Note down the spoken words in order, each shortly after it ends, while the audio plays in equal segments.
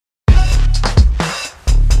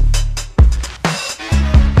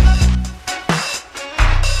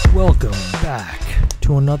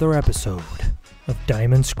to another episode of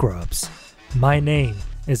Diamond Scrubs. My name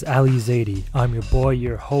is Ali Zaidi. I'm your boy,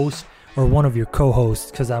 your host, or one of your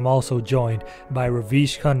co-hosts, because I'm also joined by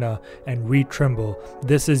Ravish Khanna and Reed Trimble.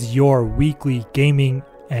 This is your weekly gaming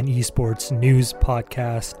and esports news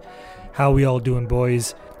podcast. How we all doing,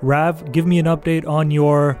 boys? Rav, give me an update on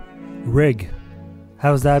your rig.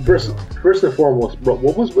 How's that been going? First and foremost, bro,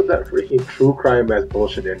 what was with that freaking true crime as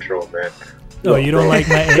bullshit intro, man? Oh, you don't like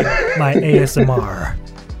my ASMR?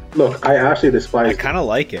 Look, I actually despise. I kind of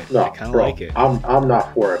like it. No, I kind of bro, like it. I'm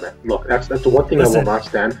not for it, man. Look, that's the one thing Listen, I will not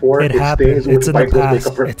stand for. It happened. It's in the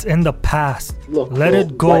past. Make It's in the past. Look, let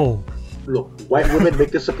it go. White women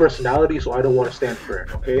make this a personality, so I don't want to stand for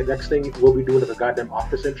it. Okay, next thing we'll be doing is a goddamn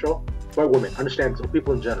Office intro. White women, understand? So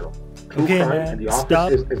people in general. True Okay, crime man. and the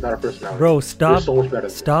Office is not a personality. Bro, They're stop. so much better than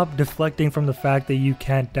Stop deflecting from the fact that you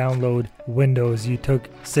can't download Windows. You took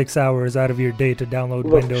 6 hours out of your day to download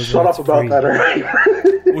Look, Windows. shut up about that already.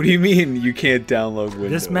 What do you mean you can't download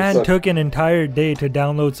Windows? This man took an entire day to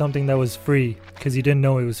download something that was free because he didn't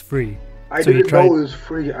know it was free. I So he didn't tried- know it was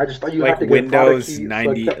free. I just thought you like had to get Windows product key,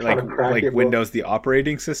 90, kept trying to crack like it, bro. Windows the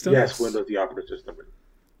operating system. Yes, Windows the operating system.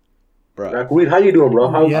 bro. Like, Reed, how you doing, bro?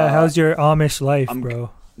 How's your Amish life, I'm-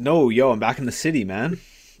 bro? No, yo, I'm back in the city, man.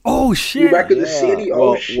 Oh, You shit. back in the city?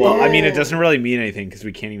 Oh well, shit! well, I mean, it doesn't really mean anything because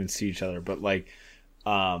we can't even see each other. But like,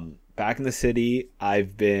 back in the city,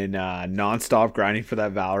 I've been nonstop grinding for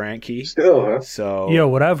that Valorant key. Still, huh? So Yo,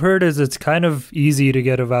 what I've heard is it's kind of easy to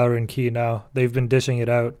get a Valorant key now. They've been dishing it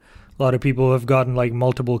out. A lot of people have gotten like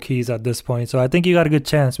multiple keys at this point. So I think you got a good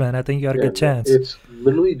chance, man. I think you got a good chance. It's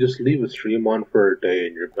literally just leave a stream on for a day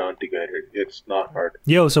and you're bound to get it. It's not hard.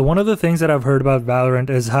 Yo, so one of the things that I've heard about Valorant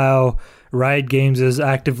is how Riot Games is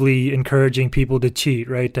actively encouraging people to cheat,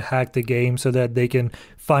 right? To hack the game so that they can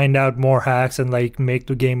find out more hacks and like make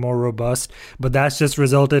the game more robust. But that's just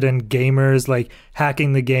resulted in gamers like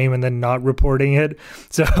hacking the game and then not reporting it.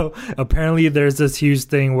 So apparently there's this huge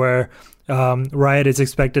thing where Riot is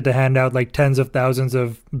expected to hand out like tens of thousands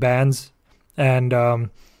of bans, and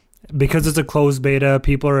because it's a closed beta,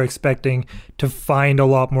 people are expecting to find a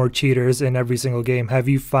lot more cheaters in every single game. Have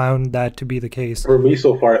you found that to be the case? For me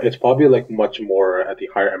so far, it's probably like much more at the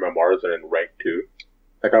higher MMRs than in rank 2.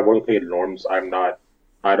 Like I've only played norms.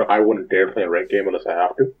 I wouldn't dare play a rank game unless I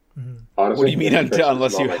have to. Mm-hmm. Honestly, what do you mean it's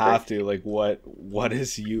unless not you my have thing. to? Like what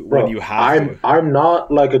is you Bro, when you have to? I'm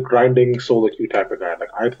not like a grinding solo queue type of guy. Like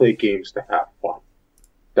I play games to have fun.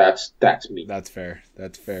 That's me. That's fair.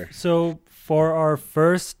 That's fair. So for our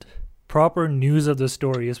first proper news of the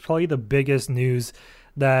story, is probably the biggest news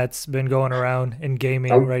that's been going around in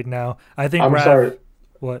gaming right now. I think I'm Rav, sorry.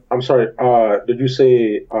 What? I'm sorry. Did you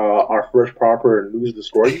say our first proper news of the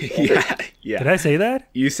story? Okay. yeah. Did I say that?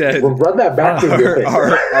 You said Well, run that back to your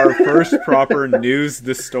our first proper news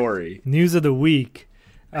the story. News of the week.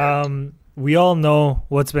 We all know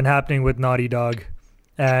what's been happening with Naughty Dog,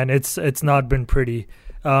 and it's not been pretty.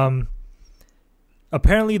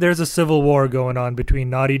 Apparently there's a civil war going on between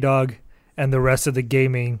Naughty Dog and the rest of the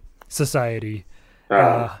gaming society.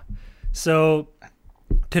 So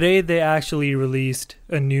today they actually released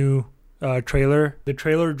a new trailer. The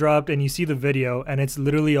trailer dropped and you see the video and it's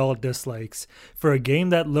literally all dislikes. For a game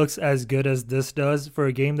that looks as good as this does, for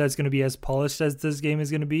a game that's going to be as polished as this game is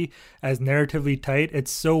going to be, as narratively tight,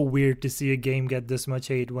 it's so weird to see a game get this much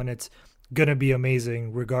hate when it's going to be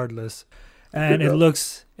amazing regardless. And it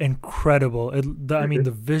looks incredible. I mean,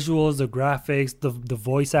 the visuals, the graphics, the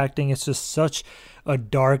voice acting, it's just such a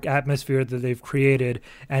dark atmosphere that they've created.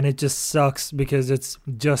 And it just sucks because it's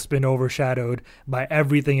just been overshadowed by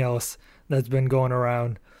everything else that's been going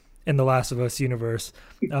around in the Last of Us universe.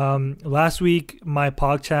 Last week, my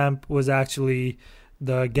PogChamp was actually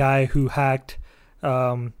the guy who hacked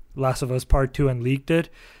Last of Us Part 2 and leaked it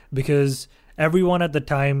because everyone at the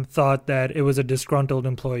time thought that it was a disgruntled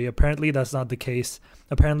employee. Apparently, that's not the case.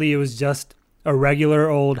 Apparently, it was just a regular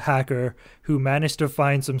old hacker who managed to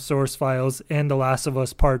find some source files in The Last of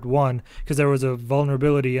Us Part 1 because there was a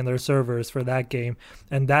vulnerability in their servers for that game,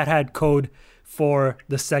 and that had code for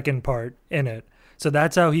the second part in it. So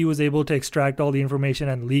that's how he was able to extract all the information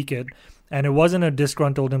and leak it, and it wasn't a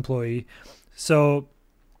disgruntled employee. So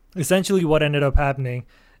essentially what ended up happening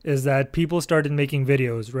is that people started making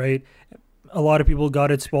videos, right? A lot of people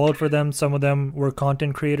got it spoiled for them. Some of them were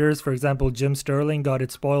content creators. For example, Jim Sterling got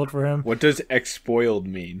it spoiled for him. What does expoiled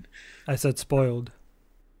mean? I said spoiled.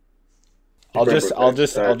 I'll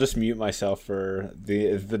just mute myself for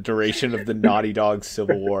the duration of the Naughty Dog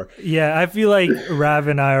Civil War. Yeah, I feel like Rav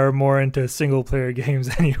and I are more into single player games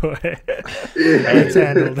anyway. Let's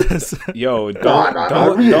handle this. Yo, don't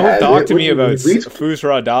talk to me about Fus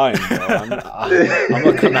Ra dying, bro. I'm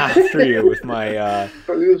gonna come after you with my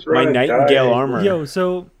Nightingale armor. Yo,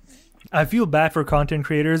 so I feel bad for content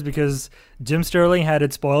creators because Jim Sterling had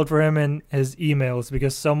it spoiled for him in his emails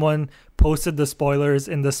because someone posted the spoilers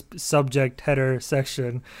in the subject header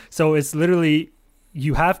section. So it's literally,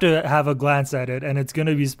 you have to have a glance at it and it's going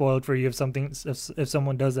to be spoiled for you if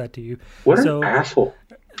someone does that to you. What an asshole.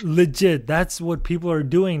 Legit, that's what people are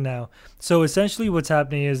doing now. So essentially what's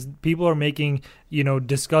happening is people are making,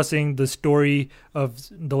 discussing the story of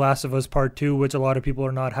The Last of Us Part 2, which a lot of people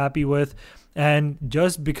are not happy with. And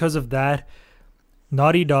just because of that,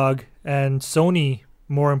 Naughty Dog and Sony,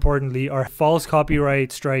 more importantly, are false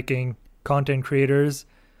copyright striking content creators,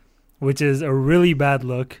 which is a really bad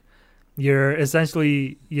look. You're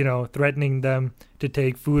essentially, threatening them to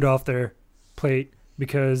take food off their plate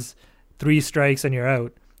because 3 strikes and you're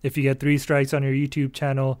out. If you get 3 strikes on your YouTube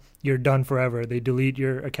channel, you're done forever. They delete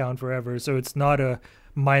your account forever. So it's not a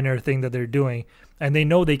minor thing that they're doing. And they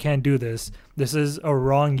know they can't do this. This is a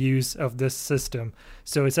wrong use of this system.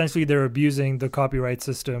 So essentially they're abusing the copyright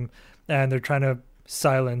system and they're trying to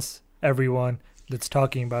silence everyone that's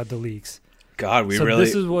talking about the leaks. God, we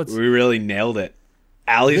really nailed it.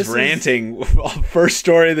 Ali's ranting. First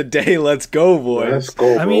story of the day. Let's go, boys. Let's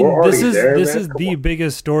go. I mean, this is the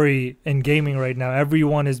biggest story in gaming right now.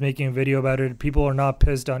 Everyone is making a video about it. People are not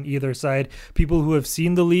pissed on either side. People who have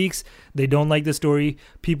seen the leaks, they don't like the story.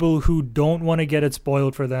 People who don't want to get it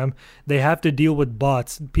spoiled for them, they have to deal with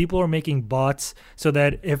bots. People are making bots so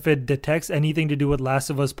that if it detects anything to do with Last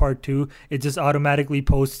of Us Part 2, it just automatically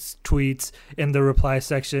posts tweets in the reply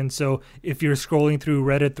section. So if you're scrolling through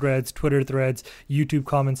Reddit threads, Twitter threads, YouTube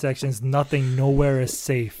comment sections, nowhere is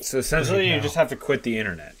safe. So essentially you just have to quit the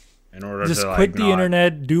internet in order to quit the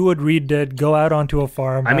internet, do what Reed did, go out onto a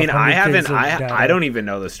farm. I mean, I don't even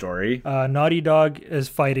know the story. Naughty Dog is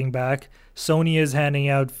fighting back. Sony is handing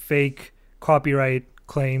out fake copyright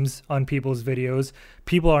claims on people's videos.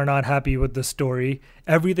 People are not happy with the story.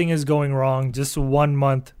 Everything is going wrong just 1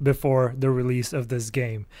 month before the release of this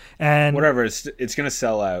game. And whatever, it's going to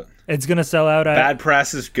sell out. It's going to sell out. Bad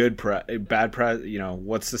press is good press. Bad press,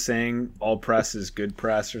 what's the saying? All press is good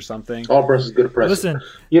press or something? All press is good press. Listen.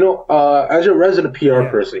 As a resident PR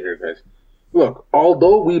person here, guys, look,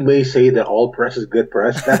 although we may say that all press is good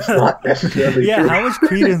press, that's not necessarily true. How much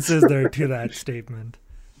credence is there to that statement?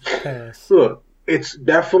 Yes. Look, it's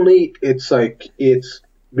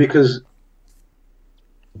because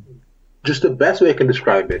just the best way I can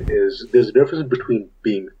describe it is there's a difference between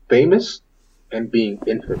being famous and being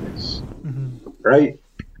infamous, right?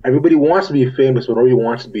 Everybody wants to be famous, but nobody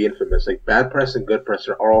wants to be infamous. Like, bad press and good press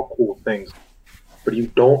are all cool things, but you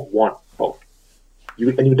don't want both.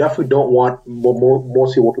 You definitely don't want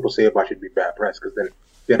mostly what people say about you to be bad press, because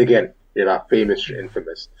then again, you're not famous, you're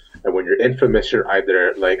infamous. And when you're infamous, you're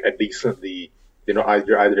either like a decently, you're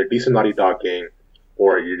either a decent Naughty Dog game,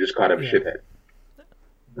 or you're just kind of a shithead.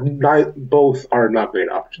 Both are not great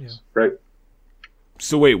options, right?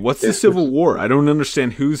 So wait, what's the Civil War? I don't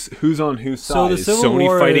understand who's on whose side. So the is Civil Sony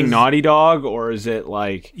War fighting Naughty Dog, or is it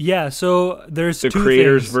like so there's the two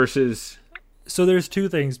creators things. versus? So there's 2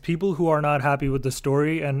 things: people who are not happy with the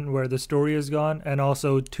story and where the story has gone, and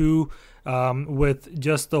also 2 with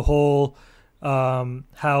just the whole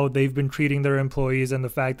how they've been treating their employees and the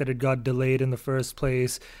fact that it got delayed in the first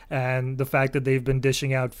place and the fact that they've been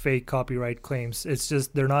dishing out fake copyright claims. It's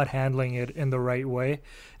just they're not handling it in the right way,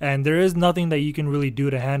 and there is nothing that you can really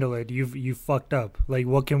do to handle it. You've fucked up. Like,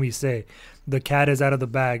 what can we say? The cat is out of the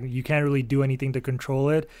bag. You can't really do anything to control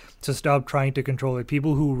it, so stop trying to control it.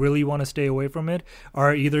 People who really want to stay away from it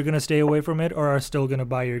are either going to stay away from it or are still going to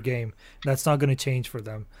buy your game. That's not going to change for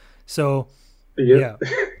them. So yeah.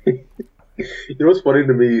 You know what's funny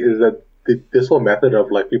to me is that this whole method of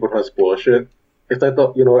like people trying to spoil shit, it's like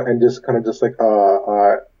and just kind of just like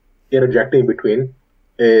interjecting in between.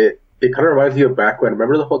 It kind of reminds me of back when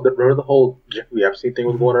remember the whole Jeffrey Epstein thing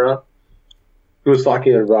was going around. He was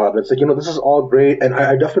talking about it's like this is all great and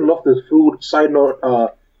I definitely love this food. Side note,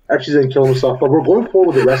 Epstein didn't kill himself, but we're going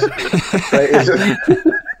forward with the recipe. Right? It's just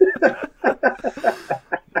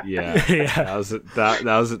that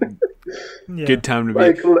was a good time to be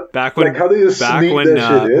back when how they just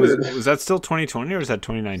was that still 2020 or was that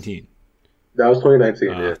 2019? That was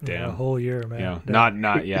 2019. Damn, a whole year, man.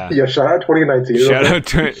 Not yeah. Shout out 2019. Shout out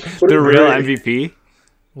to the real MVP.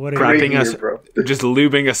 What a prepping us, bro. just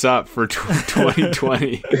lubing us up for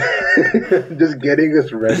 2020. Just getting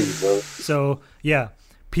us ready, bro. So yeah,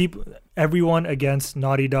 everyone against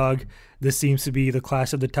Naughty Dog. This seems to be the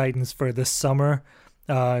Clash of the Titans for this summer.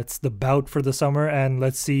 It's the bout for the summer, and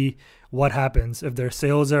let's see what happens if their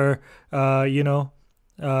sales are, tampered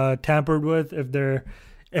with.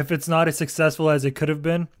 If it's not as successful as it could have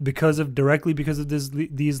been because of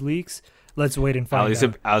these leaks. Let's wait and find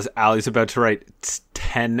out. Ali's about to write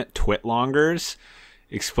 10 Twitlongers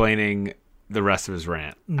explaining the rest of his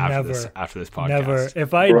rant after this podcast. Never.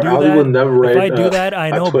 If I do that,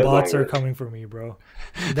 I know bots are coming for me, bro.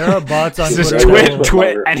 There are bots on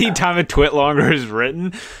Twitter. Anytime a Twitlonger is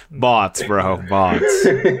written, bots, bro, bots.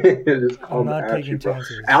 I'm not taking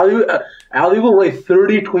chances. Ali will write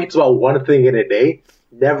 30 tweets about one thing in a day.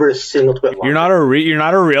 Never a single Twitlonger. You're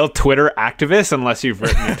not a real Twitter activist unless you've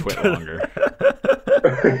written a Twitlonger.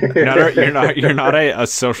 You're not a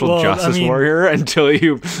social justice warrior until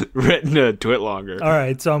you've written a Twitlonger. All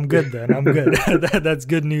right, so I'm good then. I'm good. That's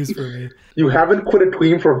good news for me. You haven't quit a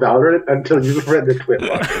tweet for Valorant until you've written a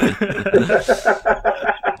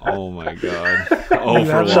Twitlonger. Oh my god.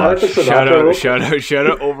 Overwatch. Shout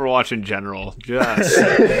out Overwatch in general.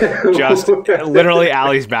 Just literally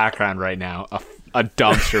Ali's background right now. A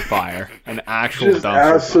dumpster fire, an actual dumpster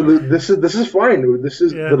fire. This is fine.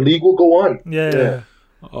 The league will go on. Yeah.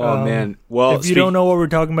 Oh man. Well, if you don't know what we're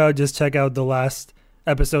talking about, just check out the last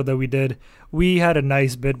episode that we did. We had a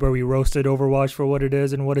nice bit where we roasted Overwatch for what it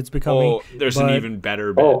is and what it's becoming. Oh, there's an even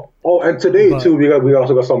better bit. And today too, we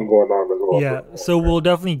also got something going on as well. Yeah, so we'll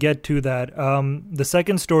definitely get to that. The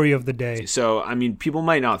second story of the day. So, I mean, people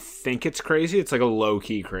might not think it's crazy. It's like a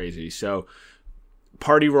low-key crazy. So,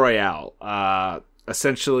 Party Royale.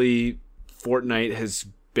 Essentially, Fortnite has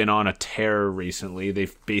been on a tear recently.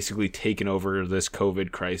 They've basically taken over this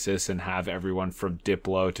COVID crisis and have everyone from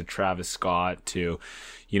Diplo to Travis Scott to,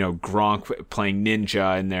 Gronk playing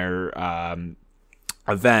Ninja in their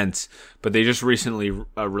events. But they just recently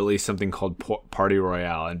released something called Party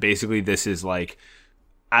Royale. And basically this is like,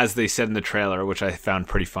 as they said in the trailer, which I found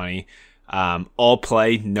pretty funny, all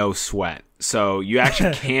play, no sweat. So you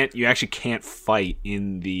actually can't fight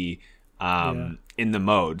in the in the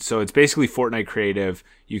mode. So it's basically Fortnite creative.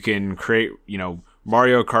 You can create,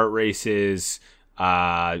 Mario Kart races,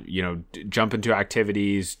 jump into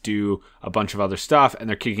activities, do a bunch of other stuff, and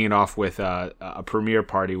they're kicking it off with a premiere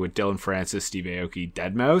party with Dylan Francis, Steve Aoki,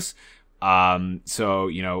 Deadmau5.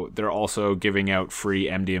 So, they're also giving out free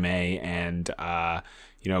MDMA and,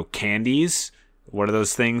 candies. What are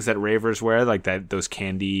those things that ravers wear? Like those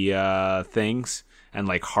candy things and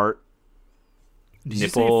like heart Did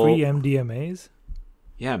nipple. you say free MDMAs?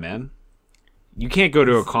 Yeah, man. You can't go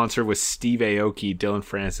to a concert with Steve Aoki, Dylan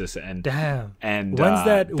Francis, and damn. And when's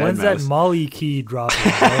that Molly key dropping?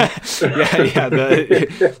 yeah.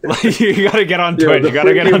 You gotta get on Twitch. You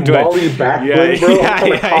gotta get on Twitch. Molly backbling, bro.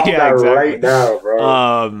 Exactly. Right now,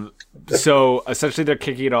 bro. So essentially, they're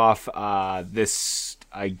kicking it off this,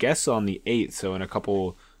 I guess, on the 8th. So in a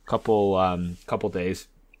couple days.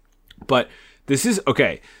 But this is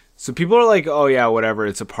okay. So people are like, oh yeah, whatever.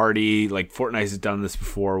 It's a party. Like Fortnite has done this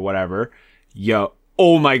before, whatever. Yo,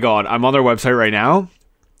 oh my god, I'm on their website right now.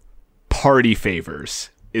 Party favors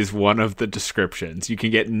is one of the descriptions. You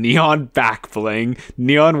can get neon back bling,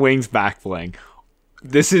 neon wings back bling.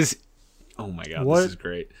 This is, oh my god, This is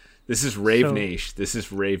great. This is Rave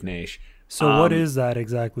Nation. So what is that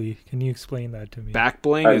exactly? Can you explain that to me? Back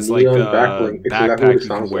bling is like the backpack you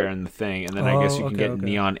can wear in the thing, and then I guess you can get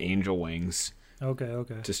neon angel wings. Okay.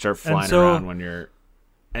 To start flying around when you're.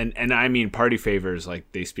 And I mean, party favors, like,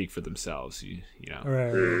 they speak for themselves. You know,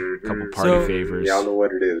 right. A couple party favors. Y'all know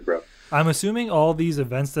what it is, bro. I'm assuming all these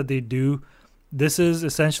events that they do, this is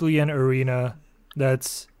essentially an arena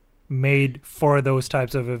that's made for those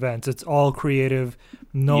types of events. It's all creative,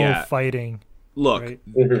 no fighting. Look, right?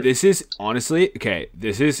 This is honestly,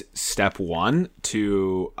 this is step one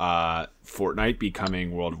to Fortnite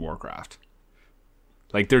becoming World of Warcraft.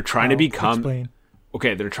 Like, they're trying to become... Explain.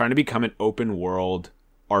 Okay, they're trying to become an open world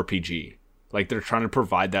RPG. Like, they're trying to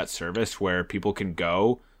provide that service where people can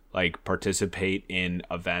go, like, participate in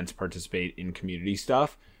events, participate in community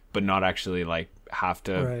stuff, but not actually, like, have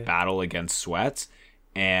to battle against sweats.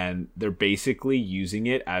 And they're basically using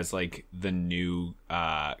it as, like, the new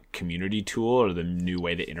community tool or the new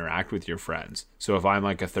way to interact with your friends. So if I'm,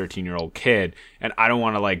 like, a 13-year-old kid and I don't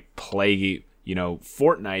want to, like, play,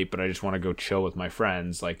 Fortnite, but I just want to go chill with my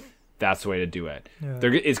friends, like, that's the way to do it. Yeah.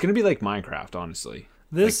 It's going to be like Minecraft, honestly.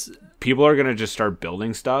 People are going to just start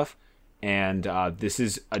building stuff, and this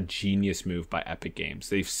is a genius move by Epic Games.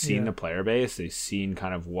 They've seen the player base. They've seen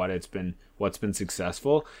kind of what what's been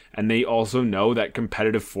successful, and they also know that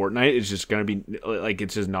competitive Fortnite is just going to be like,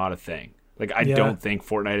 it's just not a thing. Like, I don't think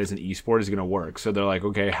Fortnite as an esport is going to work. So they're like,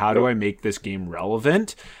 okay, how do I make this game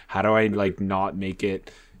relevant? How do I like not make it,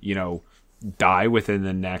 you know, die within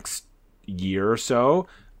the next year or so?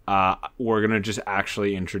 We're going to just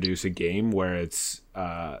actually introduce a game where it's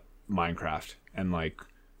Minecraft, and like,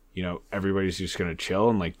 you know, everybody's just going to chill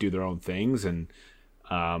and like do their own things. And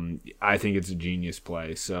I think it's a genius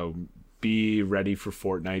play. So be ready for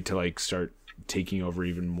Fortnite to like start taking over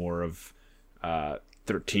even more of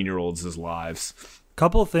 13-year-olds' lives.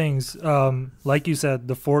 Couple things, like you said,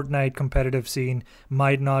 the Fortnite competitive scene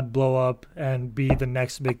might not blow up and be the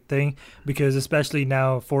next big thing, because especially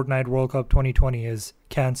now Fortnite World Cup 2020 is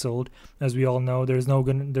canceled, as we all know. There's not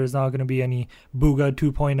going to be any Booga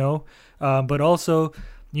 2.0, but also,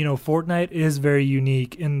 you know, Fortnite is very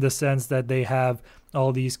unique in the sense that they have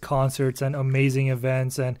all these concerts and amazing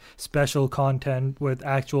events and special content with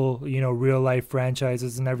actual, you know, real life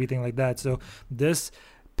franchises and everything like that. So this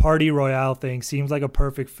Party Royale thing seems like a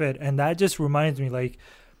perfect fit. And that just reminds me, like,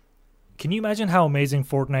 can you imagine how amazing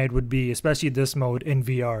Fortnite would be, especially this mode in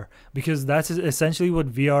VR? Because that's essentially what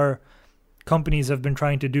VR companies have been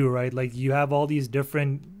trying to do, right? Like, you have all these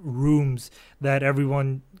different rooms that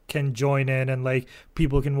everyone can join in, and like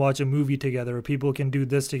people can watch a movie together, or people can do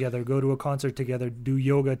this together, go to a concert together, do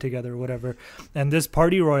yoga together, whatever. And this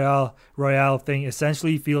Party Royale thing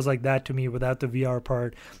essentially feels like that to me without the VR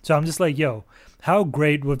part. So I'm just like, yo, how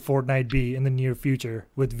great would Fortnite be in the near future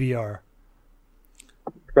with VR?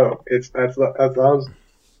 Bro, that sounds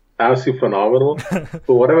absolutely phenomenal.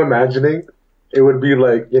 But what I'm imagining, it would be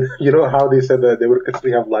like, you know how they said that they would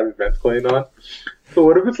constantly have live events going on? So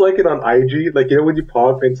what if it's like it on IG? Like, you know when you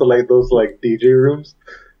pop into like those like DJ rooms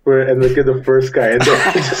where, and like you're the first guy and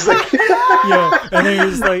then he's just like yeah, and then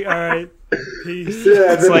he's like, all right, peace.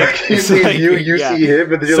 Yeah, and then you see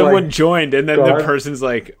him, and then someone like, joined, and then God. the person's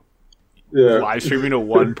like live streaming to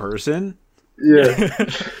one person. Yeah.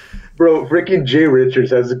 Bro, freaking Jay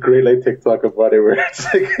Richards has a great like TikTok about it where it's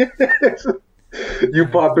like you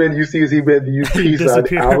pop in, you see his email, you peace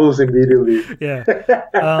out, owls immediately.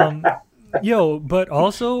 Yeah. Yo, but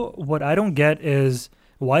also what I don't get is,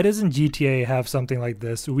 why doesn't GTA have something like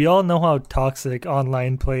this? We all know how toxic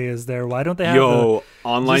online play is there. Why don't they have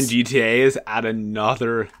online GTA is at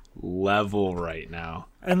another level right now.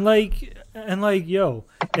 And like, yo,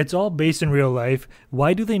 it's all based in real life.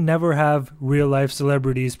 Why do they never have real life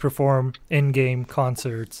celebrities perform in-game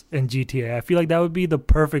concerts in GTA? I feel like that would be the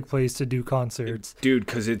perfect place to do concerts. Dude,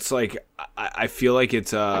 because it's like, I feel like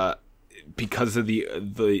it's because of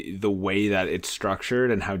the way that it's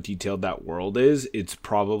structured and how detailed that world is, it's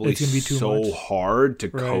probably so hard to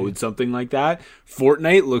code something like that.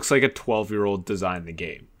 Fortnite looks like a 12-year-old designed the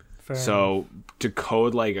game. So to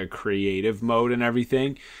code like a creative mode and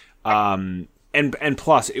everything, and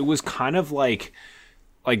plus it was kind of like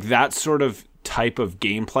that sort of type of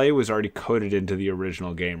gameplay was already coded into the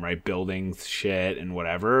original game, right? Building shit and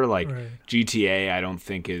whatever. Like GTA, I don't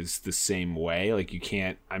think is the same way. Like you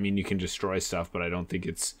can destroy stuff, but I don't think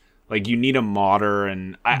it's like you need a modder.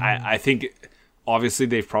 And I think obviously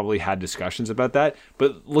they've probably had discussions about that,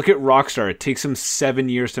 but look at Rockstar. It takes them 7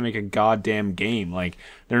 years to make a goddamn game. Like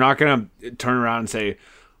they're not going to turn around and say,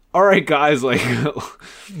 all right, guys, like,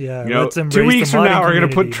 yeah, you know, 2 weeks from now, we're going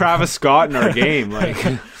to put Travis Scott in our game. Like,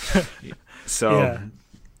 so yeah.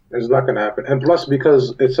 It's not going to happen. And plus,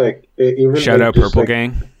 because it's like, even shout like, out Purple like,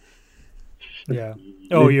 Gang. Yeah.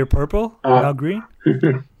 Oh, you're purple? Not green?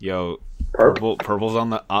 Yo, purple's on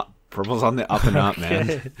the up. Purple's on the up and up,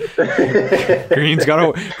 man.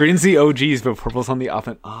 Green's the OGs, but purple's on the up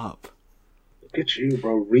and up. Look at you,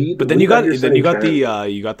 bro. Read. But then you got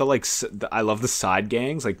the like I love the side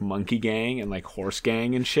gangs like Monkey Gang and like Horse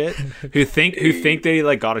Gang and shit who think they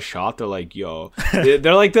like got a shot. They're like, yo,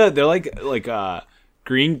 they're like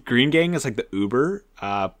Green Gang is like the Uber,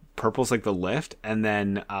 Purple's like the Lyft, and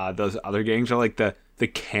then those other gangs are like the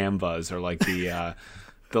Canvas or like the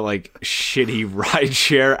like shitty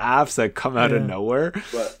rideshare apps that come out of nowhere.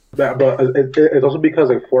 But it's also because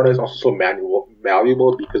like Fortnite is also so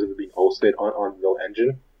malleable because of it being hosted on Unreal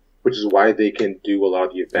Engine, which is why they can do a lot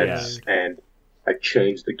of the events and like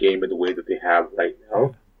change the game in the way that they have right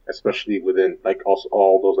now, especially within like also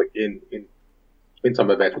all those like in some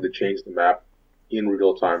events where they change the map in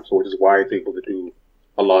real time. So which is why it's able to do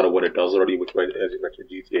a lot of what it does already, which as you mentioned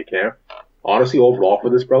GTA can. Honestly, overall for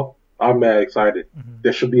this, bro, I'm excited. Mm-hmm.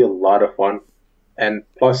 There should be a lot of fun. And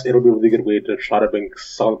plus, it'll be a really good way to try to bring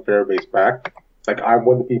some fan base back. Like, I'm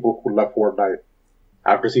one of the people who left Fortnite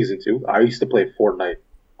after Season 2. I used to play Fortnite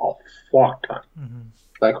a fuck ton. Mm-hmm.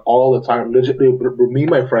 Like, all the time. Legitimately, me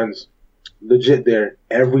and my friends legit there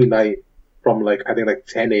every night from like I think like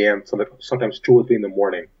 10 a.m. to like sometimes 2 or 3 in the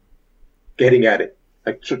morning, getting at it,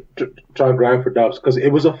 like trying to grind for dubs because it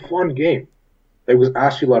was a fun game. It was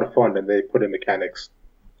actually a lot of fun, and they put in mechanics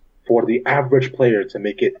for the average player to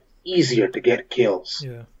make it easier to get kills.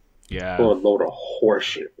 Yeah. For a load of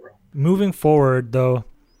horseshit, bro. Moving forward, though,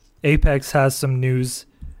 Apex has some news.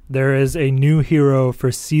 There is a new hero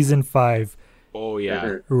for Season 5. Oh,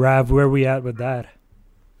 yeah. Rav, where are we at with that?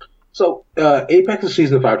 So, Apex's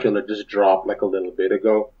Season 5 trailer just dropped like a little bit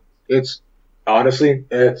ago. It's, honestly,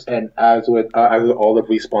 and as with all the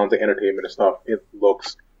Respawn's entertainment and stuff, it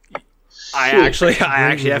looks I actually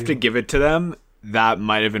have to give it to them. That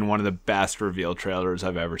might have been one of the best reveal trailers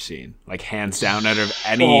I've ever seen. Like, hands down, out of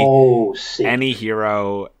any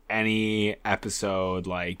hero, any episode.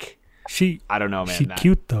 Like, I don't know, man. She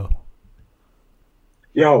cute though.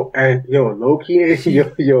 Yo, low-key, and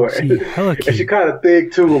hella cute. she kind of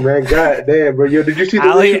thick too, man. God damn, bro. Yo, did you see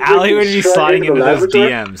Ali would be sliding into those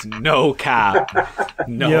DMs? No cap.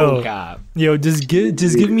 No cap. Yo, just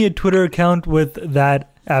give me a Twitter account with that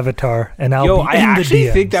avatar, and I'll be in the DMs. I actually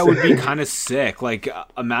think that would be kind of sick. Like,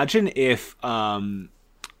 imagine if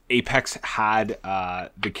Apex had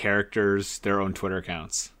the characters their own Twitter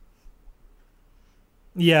accounts.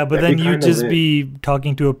 Yeah, but then you'd just be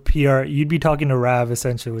talking to a PR. You'd be talking to Rav,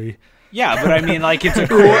 essentially. Yeah, but I mean, like, it's a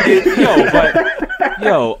cool...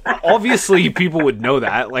 obviously people would know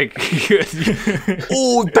that. Like,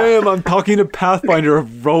 oh, damn, I'm talking to Pathfinder, a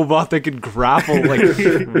robot that can grapple. Like,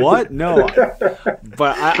 what? No.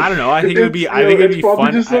 But I don't know. I think it would be... I think it'd be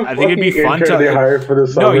fun. I think it'd be fun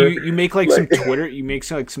to... No, you make, like, some Twitter... You make,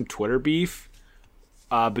 some Twitter beef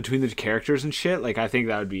between the characters and shit. Like, I think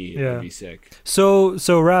that would be that'd be sick. So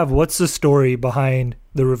Rav, what's the story behind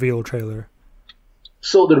the reveal trailer?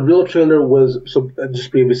 So the reveal trailer was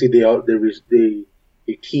just previously they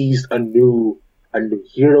teased a new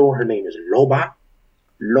hero. Her name is Loba.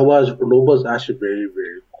 Loba's actually very,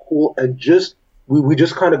 very cool, and we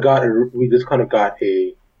just kind of got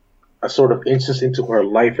a sort of instance into her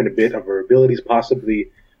life and a bit of her abilities,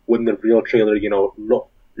 possibly within the real trailer. You know,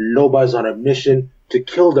 Loba's on a mission to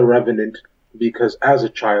kill the Revenant because as a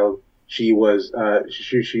child she was her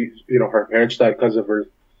parents died because of her,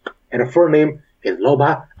 and her full name is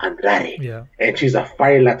Loba Andrade. Yeah. And she's a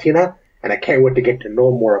fire Latina, and I can't wait to get to know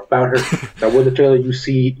more about her. Now, with the trailer, you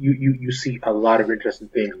see a lot of interesting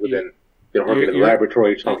things within her in the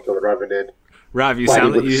laboratory trying to kill the Revenant. Rav, you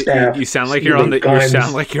sound like you're on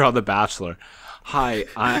The Bachelor. Hi,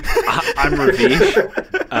 I'm Ravish.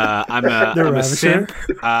 I'm a simp.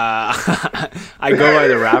 I go by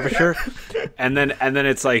the Ravisher, and then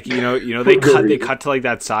it's like they cut to like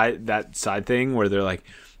that side thing where they're like,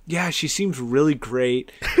 yeah, she seems really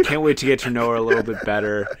great. Can't wait to get to know her a little bit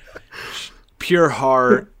better. Pure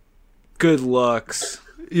heart, good looks.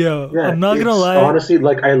 Yeah, I'm not gonna lie. Honestly,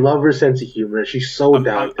 like, I love her sense of humor. She's so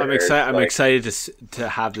down. I'm excited to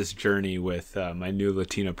have this journey with my new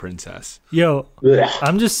Latina princess. Yo,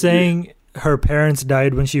 I'm just saying, her parents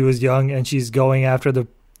died when she was young, and she's going after the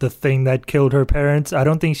thing that killed her parents. I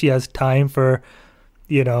don't think she has time for,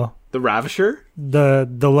 the Ravisher,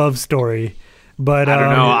 the love story. But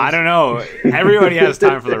I don't know. Everybody has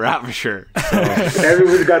time for the Ravisher. So.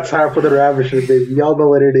 Everyone's got time for the Ravisher, baby. Y'all know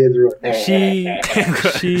what it is.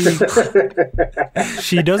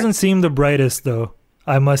 She doesn't seem the brightest, though.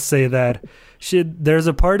 I must say that. There's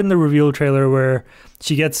a part in the reveal trailer where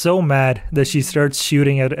she gets so mad that she starts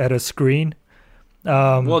shooting at a screen.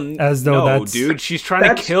 As though that's... dude, she's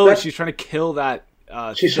trying to kill that. She's trying to kill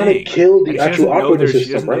the actual operating system.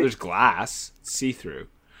 She doesn't know there's glass. It's see-through.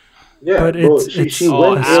 Yeah, but she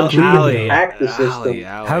went and hacked the system.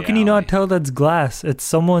 How can you not tell that's glass? It's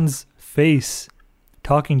someone's face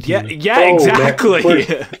talking to you. Yeah, exactly.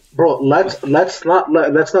 Man, bro, let's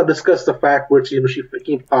not discuss the fact where she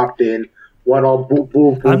freaking popped in, went all boop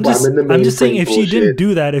boop boop. I'm just saying, if she didn't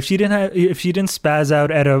do that, if she didn't spaz out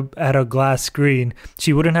at a glass screen,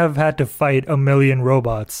 she wouldn't have had to fight a million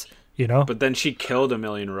robots. But then she killed a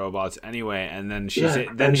million robots anyway, and then she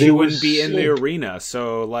wouldn't be in the arena.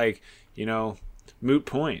 So, like, moot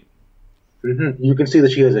point. Mm-hmm. You can see that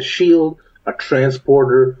she has a shield, a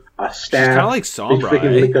transporter, a staff. She's kind of like Sombra,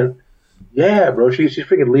 right? Yeah, bro. She's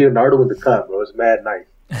freaking Leonardo in the cut, bro. It's mad nice.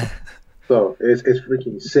 So it's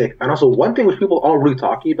freaking sick. And also, one thing which people aren't really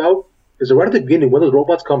talking about is that right at the beginning, when those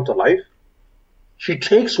robots come to life, she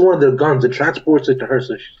takes one of their guns and transports it to her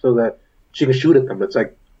so that she can shoot at them. It's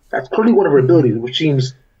like, that's clearly one of her abilities, which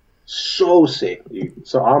seems so sick, dude.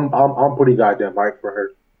 So I'm pretty goddamn hyped for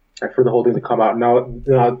her and for the whole thing to come out. Now,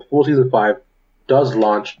 full season 5 does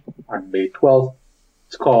launch on May 12th.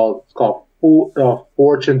 It's called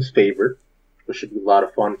Fortune's Favor. which should be a lot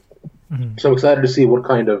of fun. So I'm excited to see what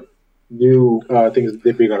kind of new things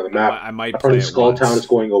they bring onto the map. I might play it Skull Town is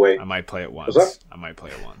going away. I might play it once.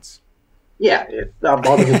 Yeah, I'll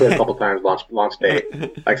probably play it a couple times launch day.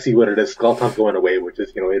 Like see what it is. Skull Town's going away, which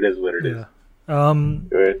is it is what it is.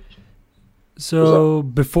 Good. So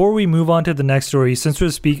before we move on to the next story, since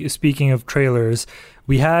we're speaking of trailers,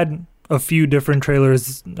 we had a few different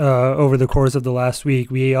trailers over the course of the last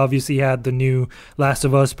week. We obviously had the new Last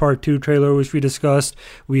of Us Part 2 trailer, which we discussed.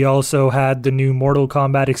 We also had the new Mortal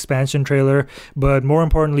Kombat expansion trailer. But more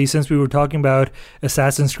importantly, since we were talking about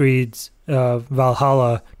Assassin's Creed's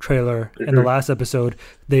Valhalla trailer in the last episode,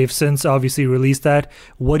 they've since obviously released that.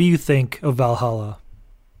 What do you think of Valhalla?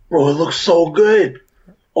 Bro, it looks so good.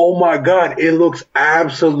 Oh my god, it looks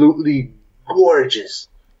absolutely gorgeous.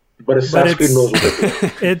 But Assassin's Creed knows what they're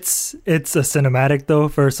doing. It's a cinematic, though.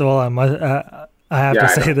 First of all, I have to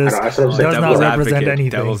say this. That's what I'm saying. Does not represent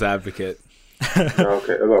anything. Devil's advocate.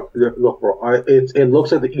 Okay, look, bro. It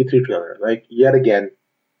looks like the E3 trailer. Like yet again,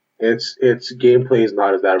 its gameplay is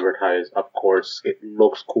not as advertised. Of course, it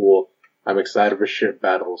looks cool. I'm excited for ship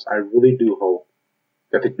battles. I really do hope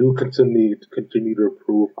that they do continue to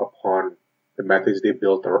improve upon the methods they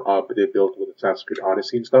built with Assassin's Creed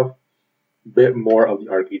Odyssey and stuff. Bit more of the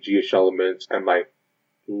RPG-ish elements and like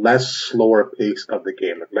less slower pace of the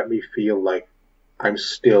game. Like let me feel like I'm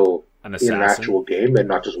still in an actual game and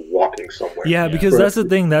not just walking somewhere. Yeah, because that's the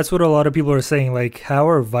thing. That's what a lot of people are saying. Like, how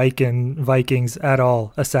are Vikings at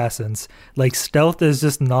all assassins? Like, stealth is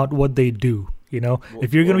just not what they do.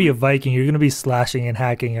 If you're gonna be a Viking, you're gonna be slashing and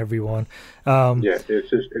hacking everyone.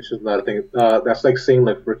 It's just not a thing. That's like saying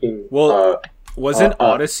like freaking. Well, wasn't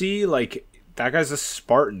Odyssey like that guy's a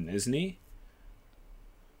Spartan, isn't he?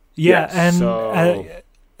 Yeah,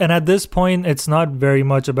 and at this point, it's not very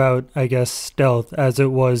much about, I guess, stealth as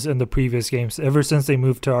it was in the previous games. Ever since they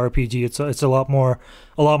moved to RPG, it's a lot more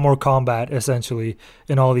combat essentially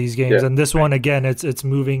in all these games. And this one again, it's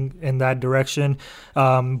moving in that direction.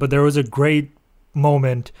 But there was a great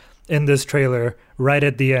moment in this trailer right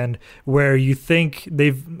at the end where you think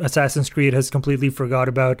Assassin's Creed has completely forgot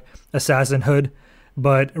about assassinhood,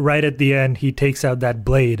 but right at the end, he takes out that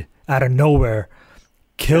blade out of nowhere.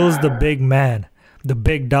 Kills the big man, the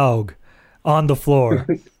big dog, on the floor.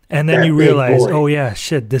 And then you realize, oh yeah,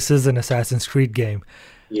 shit, this is an Assassin's Creed game.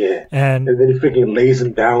 Yeah. And then he freaking lays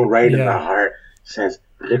him down right in the heart, says,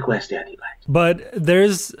 request anti-life. But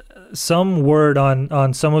there's some word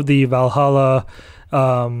on some of the Valhalla,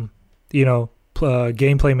 gameplay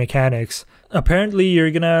mechanics. Apparently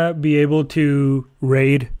you're going to be able to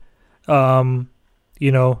raid, settlements,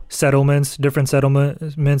 different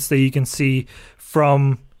settlements that you can see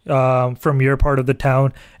from your part of the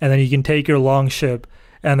town, and then you can take your longship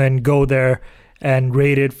and then go there and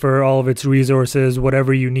raid it for all of its resources,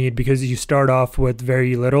 whatever you need, because you start off with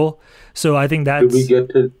very little. So I think that's. Do we get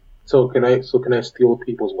to? So can I steal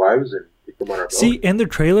people's wives and take them on our boat? See, in the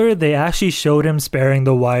trailer, they actually showed him sparing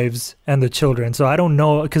the wives and the children. So I don't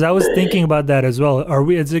know, because I was thinking about that as well.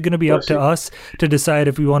 Is it going to be up to us to decide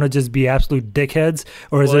if we want to just be absolute dickheads,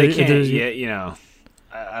 or is it?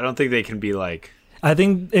 I don't think they can be like. I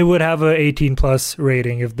think it would have an 18+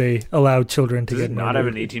 rating if they allowed children to get. Does it not have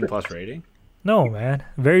an 18+ rating? No, man.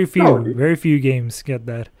 Very few games get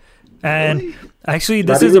that. And actually,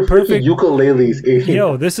 this is a perfect ukuleles.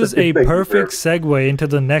 This is a perfect segue into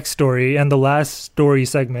the next story and the last story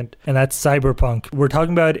segment, and that's Cyberpunk. We're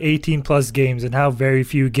talking about 18+ games and how very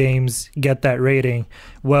few games get that rating.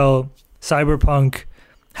 Well, Cyberpunk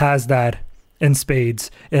has that in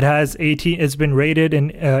spades. It has 18. It's been rated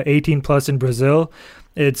in 18+ in Brazil.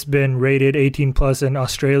 It's been rated 18+ in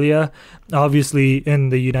Australia, obviously in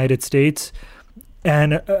the United States,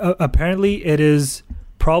 and apparently it is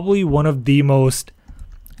probably one of the most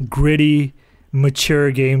gritty,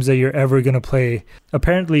 mature games that you're ever going to play.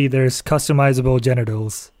 Apparently there's customizable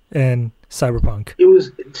genitals in Cyberpunk.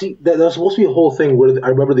 That was supposed to be a whole thing where I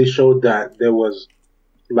remember they showed that there was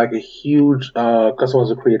like a huge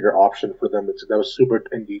customize a creator option for them. That was super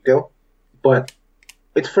in detail, but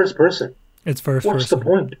it's first person. It's first person. What's the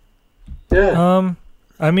point? Yeah.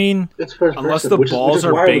 I mean, it's first unless person, the balls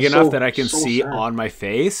are big enough that I can see sad. on my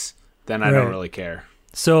face, then I don't really care.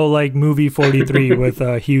 So like movie 43 with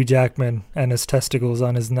Hugh Jackman and his testicles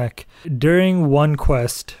on his neck. During one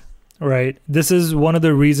quest, right? This is one of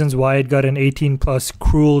the reasons why it got an 18+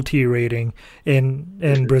 cruelty rating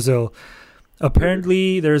in Brazil.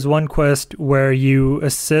 Apparently, there's one quest where you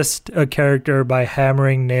assist a character by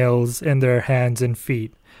hammering nails in their hands and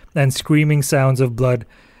feet, and screaming sounds of blood,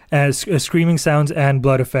 screaming sounds and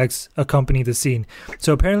blood effects accompany the scene.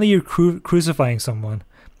 So apparently, you're crucifying someone,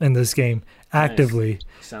 in this game actively.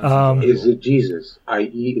 Sounds Is it Jesus?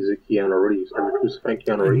 I.e., is it Keanu Reeves? Are we crucifying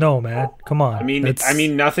Keanu Reeves? No, man, come on. I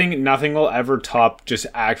mean, nothing will ever top just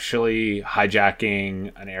actually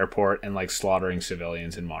hijacking an airport and like slaughtering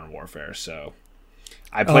civilians in Modern Warfare. So,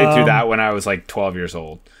 I played through that when I was like 12 years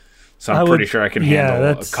old. So I'm pretty sure I can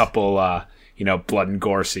handle a couple, blood and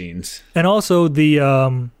gore scenes. And also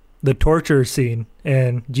the torture scene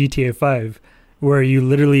in GTA 5, where you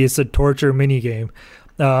literally, it's a torture mini game.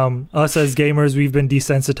 Us as gamers, we've been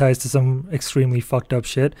desensitized to some extremely fucked up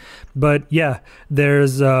shit. But yeah,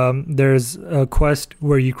 there's a quest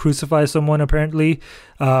where you crucify someone apparently,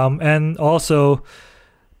 and also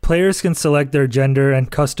players can select their gender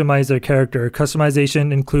and customize their character.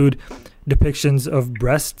 Customization include depictions of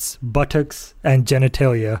breasts, buttocks, and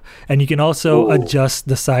genitalia, and you can also adjust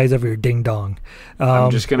the size of your ding dong.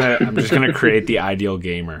 I'm just gonna create the ideal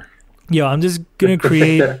gamer. I'm just gonna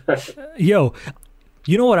create.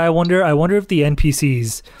 You know what I wonder? I wonder if the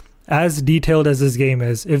NPCs, as detailed as this game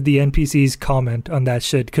is, if the NPCs comment on that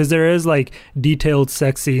shit, because there is like detailed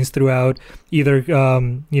sex scenes throughout, either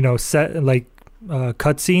set like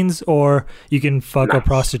cutscenes, or you can fuck a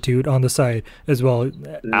prostitute on the side as well.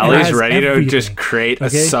 Ali's ready to just create a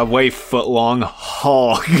Subway foot-long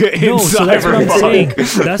hog in so that's what I'm saying.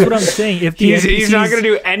 That's what I'm saying. If the he's not going to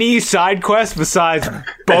do any side quests besides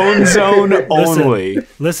Bone Zone only.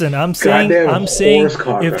 Listen, I'm saying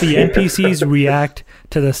if the NPCs react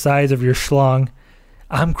to the size of your schlong,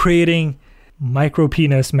 I'm creating micro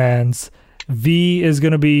penis man's. V is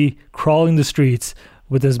going to be crawling the streets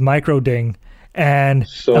with his micro ding. And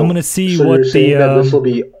I'm gonna see what the. This will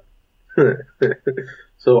be.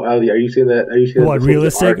 So Ali, are you saying that? What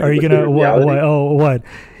realistic? Are you gonna what?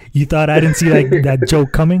 You thought I didn't see that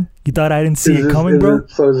joke coming? You thought I didn't see it coming, bro?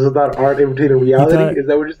 So this is not art imitating reality? Is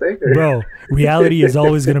that what you're saying? Bro, reality is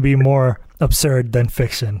always gonna be more absurd than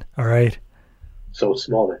fiction. All right. So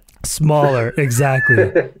smaller. Smaller, exactly.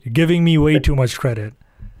 You're giving me way too much credit.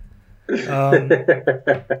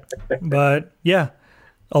 But yeah.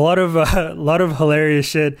 A lot of hilarious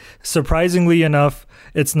shit. Surprisingly enough,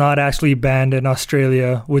 it's not actually banned in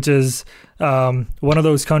Australia, which is one of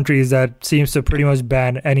those countries that seems to pretty much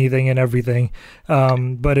ban anything and everything.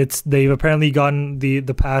 But they've apparently gotten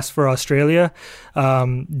the pass for Australia.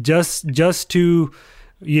 Just to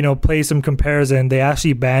play some comparison, they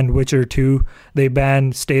actually banned Witcher 2. They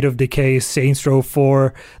banned State of Decay, Saints Row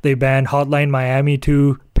 4. They banned Hotline Miami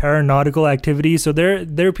 2, Paranautical Activity. So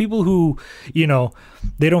they're people who,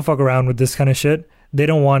 they don't fuck around with this kind of shit. They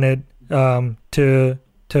don't want it to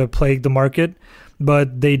plague the market.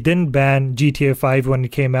 But they didn't ban GTA 5 when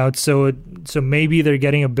it came out, so maybe they're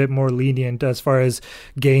getting a bit more lenient as far as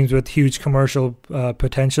games with huge commercial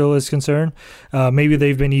potential is concerned. Maybe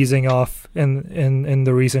they've been easing off in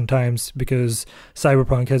the recent times because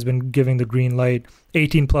Cyberpunk has been giving the green light,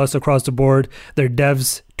 18 plus across the board. Their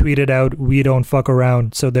devs tweeted out, "We don't fuck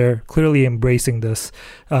around," so they're clearly embracing this.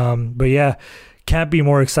 But yeah. Can't be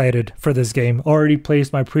more excited for this game. Already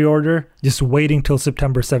placed my pre-order. Just waiting till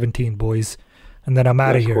September 17, boys. And then I'm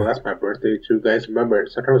out of here. Cool. That's my birthday too, guys. Remember,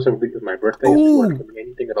 September 17th is my birthday. If you want to give me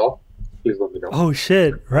anything at all, please let me know. Oh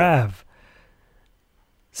shit, Rav.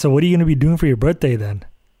 So what are you going to be doing for your birthday then?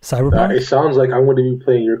 Cyberpunk? It sounds like I'm going to be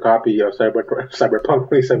playing your copy of Cyberpunk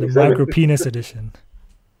 2077. The micro penis edition.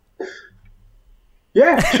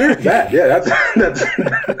 Yeah, sure. That's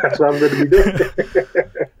what I'm going to be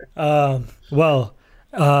doing.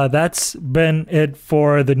 That's been it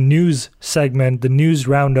for the news segment, the news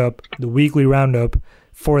roundup, the weekly roundup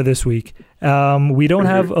for this week. We don't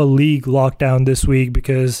have a league lockdown this week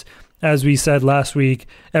because, as we said last week,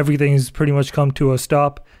 everything's pretty much come to a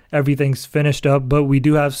stop. Everything's finished up, but we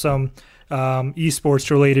do have some esports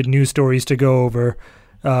related news stories to go over.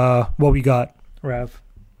 What we got, Rav?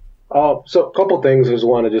 So a couple things I just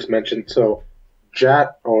want to just mention. So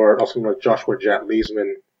Jat, or also known as Joshua Jat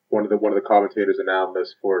Leesman, one of the commentators and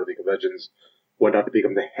analysts for League of Legends, went on to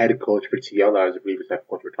become the head coach for TL. I believe his head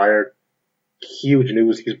coach retired. Huge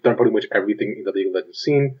news. He's done pretty much everything in the League of Legends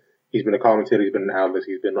scene. He's been a commentator. He's been an analyst.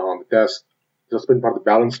 He's been on the desk. He's also been part of the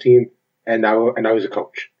balance team, and now he's a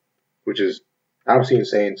coach, which is absolutely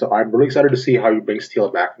insane. So I'm really excited to see how he brings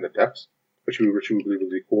TL back from the depths, which would be really,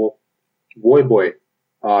 really cool. Boy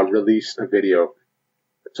released a video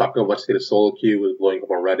talking about what state of solo queue was blowing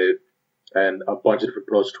up on Reddit. And a bunch of different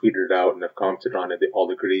pros tweeted it out and have commented on it. They all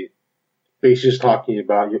agree. Basically just talking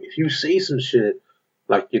about, if you say some shit,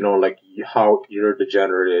 like how you're a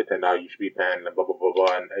degenerate and now you should be banned and blah, blah, blah,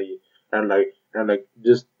 blah. And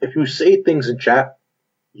just, if you say things in chat,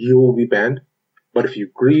 you will be banned. But if you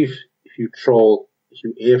grief, if you troll, if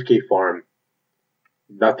you AFK farm,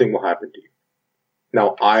 nothing will happen to you.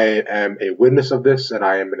 Now, I am a witness of this, and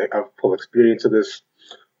I am a full experience of this.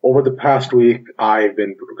 Over the past week, I've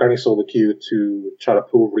been grinding solo queue to try to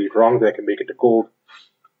prove Reed wrong that I can make it to gold.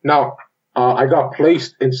 Now, I got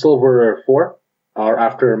placed in silver 4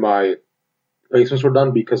 after my placements were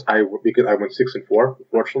done because I went 6-4,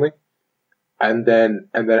 unfortunately. And then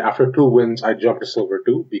after 2 wins, I jumped to silver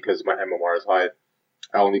 2 because my MMR is high.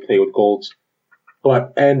 I only play with golds.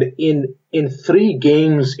 And in 3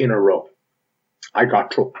 games in a row, I got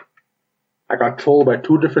trolled. I got trolled by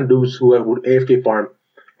 2 different dudes who would AFK farm.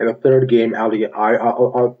 And the 3rd game,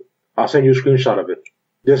 I'll send you a screenshot of it.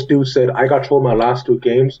 This dude said, I got trolled my last 2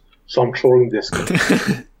 games, so I'm trolling this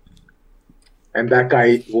game. And that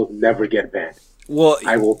guy will never get banned. Well,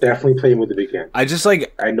 I will definitely play him with the big hand.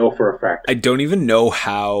 I know for a fact. I don't even know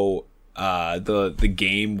how the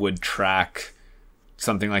game would track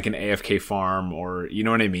something like an AFK farm, or you know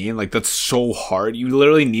what I mean? Like, that's so hard. You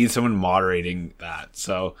literally need someone moderating that.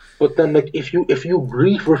 So, but then, like, if you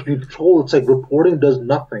grief or if you troll, it's like reporting does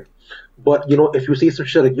nothing. But you know, if you say some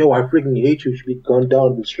shit like, "Yo, I freaking hate you," should be gunned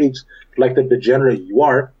down in the streets like the degenerate you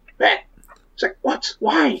are, man. It's like, what?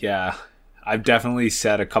 Why? Yeah, I've definitely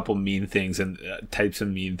said a couple mean things and types of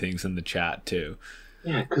mean things in the chat too.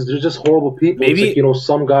 Yeah, because they're just horrible people. Maybe, it's like, you know,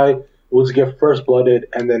 some guy will just get first blooded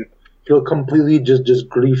and then he'll completely just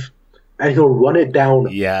grief, and he'll run it down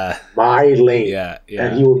my lane. Yeah.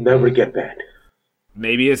 And he will never get banned.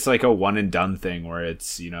 Maybe it's like a one and done thing where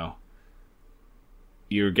it's, you know,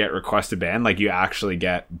 you get requested ban, like you actually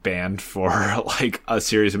get banned for like a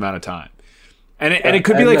serious amount of time. And it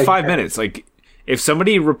could be like 5 minutes. Like, if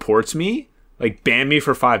somebody reports me, like, ban me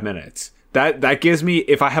for 5 minutes. That gives me,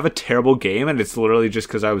 if I have a terrible game and it's literally just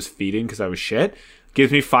because I was feeding because I was shit,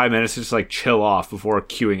 gives me 5 minutes to just like chill off before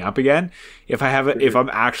queuing up again. If I'm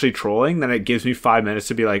actually trolling, then it gives me 5 minutes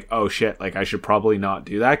to be like, oh shit, like I should probably not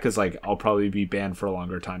do that because like I'll probably be banned for a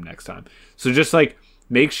longer time next time. So just like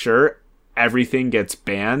make sure everything gets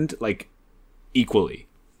banned like equally.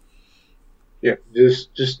 Yeah,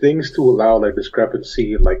 just things to allow like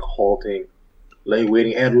discrepancy, like halting, like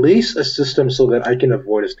waiting, at least a system so that I can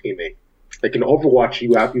avoid his teammate. Like in Overwatch,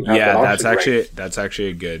 you have that option, that's actually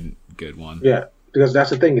a good one. Yeah. Because that's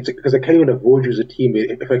the thing. It's because I can't even avoid you as a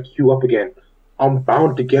teammate. If I queue up again, I'm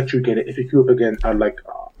bound to get you again. If you queue up again,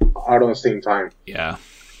 out on the same time. Yeah.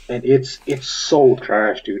 And it's so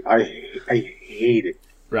trash, dude. I hate it.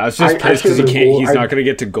 I was just pissed because he's not going to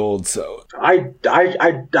get to gold. So I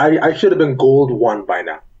should have been gold 1 by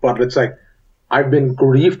now. But it's like I've been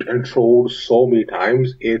griefed and trolled so many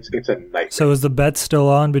times. It's a nightmare. So is the bet still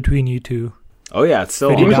on between you two? Oh yeah, it's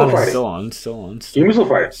still on. Still on. Give me till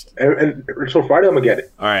Friday, and so Friday I'm gonna get it.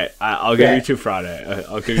 All right, I'll give you to Friday.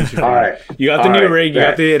 I'll give you to Friday. All right, you got the new rig. You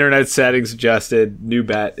got the internet settings adjusted. New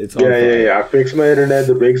bet. It's all yeah. I fixed my internet.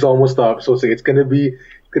 The rig's almost up, so it's gonna be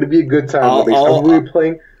a good time. I'm gonna be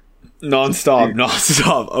playing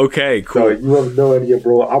non-stop. Okay, cool. So you have no idea,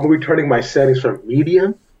 bro. I'm gonna be turning my settings from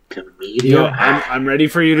medium to medium. Yeah, I'm ready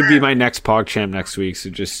for you to be my next PogChamp next week. So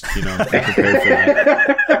just be prepared for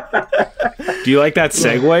that. Do you like that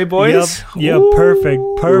segue, boys? Yep,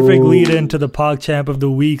 perfect lead into the PogChamp of the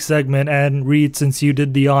Week segment. And Reed, since you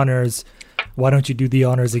did the honors, why don't you do the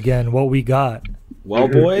honors again? What we got? Well,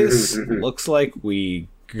 boys, looks like we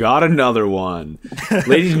got another one.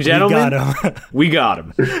 Ladies and gentlemen, we got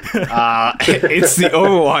him. It's the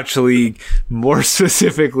Overwatch League, more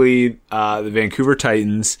specifically the Vancouver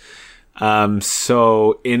Titans.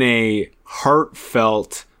 So in a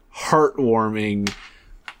heartfelt, heartwarming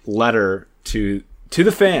letter to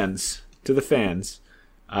the fans, the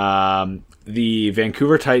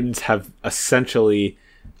Vancouver Titans have essentially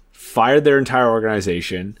fired their entire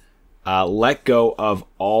organization, let go of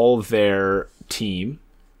all their team,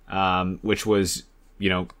 which was,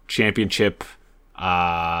 championship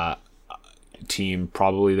team,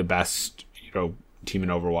 probably the best, team in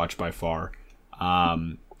Overwatch by far,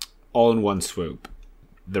 all in one swoop.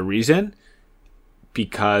 The reason?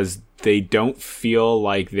 Because they don't feel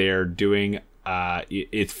like they're doing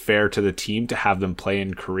it's fair to the team to have them play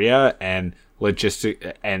in Korea, and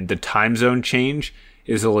the time zone change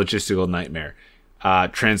is a logistical nightmare.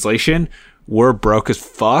 Translation: we're broke as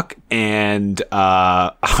fuck, and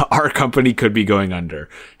our company could be going under.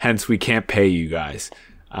 Hence, we can't pay you guys.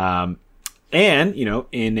 And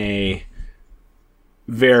in a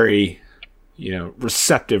very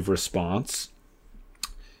receptive response,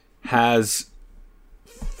 has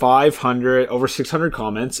over 600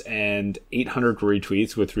 comments and 800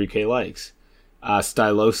 retweets with 3K likes.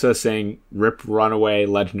 Stylosa saying, "Rip Runaway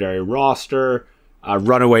legendary roster."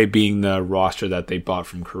 Runaway being the roster that they bought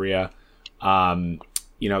from Korea.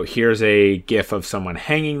 Here's a gif of someone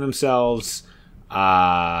hanging themselves.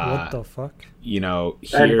 What the fuck?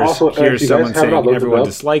 Here's someone saying everyone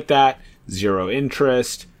disliked that, 0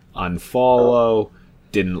 interest, unfollow,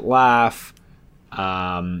 didn't laugh. So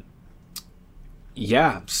are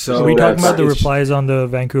we talking about the replies on the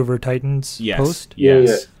Vancouver Titans post?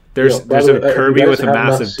 Yes. There's a Kirby with a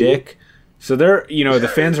massive dick. So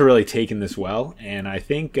the fans are really taking this well, and I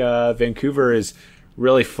think Vancouver has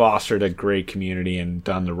really fostered a great community and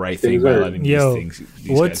done the right thing by letting these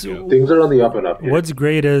guys go. Things are on the up and up here. What's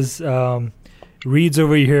great is Reed's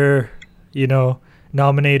over here,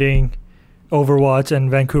 nominating Overwatch and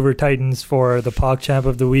Vancouver Titans for the PogChamp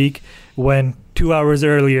of the week, when 2 hours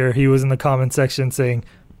earlier he was in the comment section saying,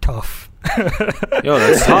 tough. Yo,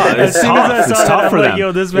 that's tough. It's tough. It's tough for them.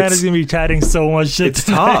 Yo, this man is gonna be chatting so much shit. It's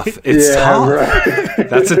tough. It's tough. Right.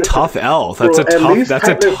 That's a tough L. That's a tough. That's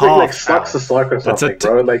a tough. Like sucks to suck or something,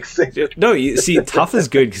 bro. Like no, you see, tough is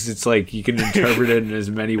good because it's like you can interpret it in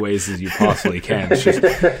as many ways as you possibly can. It's just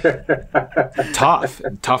tough.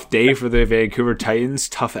 Tough day for the Vancouver Titans.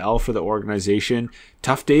 Tough L for the organization.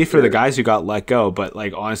 Tough day for the guys who got let go, but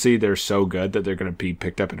like honestly, they're so good that they're going to be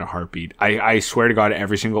picked up in a heartbeat. I swear to God,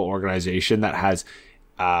 every single organization that has,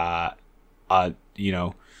 a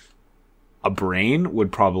brain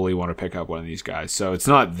would probably want to pick up one of these guys. So it's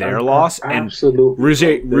not their loss. Absolutely.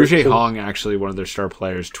 And Rouge Hong, actually, one of their star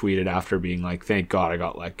players, tweeted after being like, "Thank God I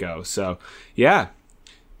got let go." So yeah,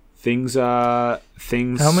 things. How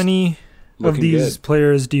many of these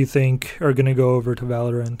players do you think are going to go over to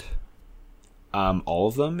Valorant? All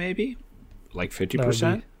of them, maybe, like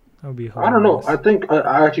 50%. That would be hard. I don't know. I think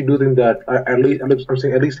I actually do think that at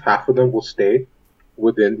least half of them will stay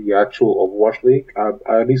within the actual Overwatch League.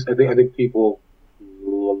 At least I think people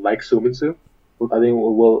like Sumitsu. I think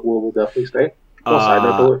will definitely stay. Side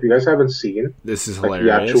note though, if you guys haven't seen, this is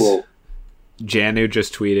hilarious. Janu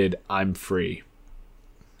just tweeted, "I'm free."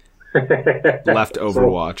 Left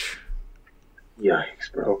Overwatch. Yikes,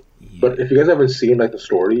 bro. Yeah. But if you guys haven't seen the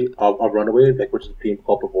story of Runaway, which is a team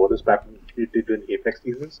called before this, back when we did the Apex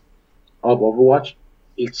seasons of Overwatch,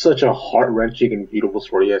 it's such a heart-wrenching and beautiful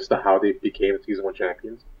story as to how they became Season 1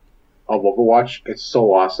 champions of Overwatch. It's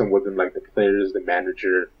so awesome within the players, the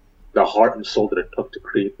manager, the heart and soul that it took to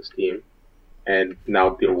create this team. And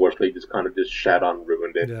now the Overwatch League just shat on and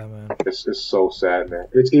ruined it. Yeah, man. It's so sad, man.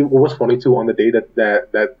 It was funny too on the day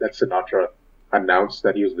that Sinatra announced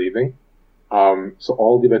that he was leaving. So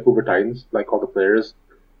all the Vancouver Titans, all the players,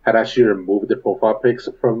 had actually removed their profile pics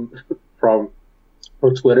from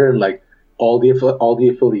Twitter, and all the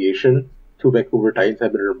affiliation to Vancouver Titans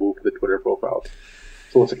had been removed from the Twitter profiles.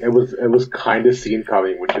 So it was kind of seen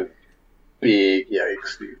coming, which is big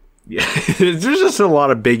yikes, dude. Yeah, there's just a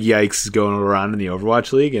lot of big yikes going around in the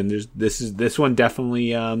Overwatch League, and this one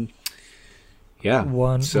definitely, one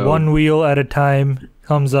wheel at a time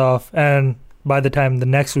comes off, and by the time the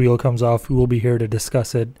next wheel comes off, we will be here to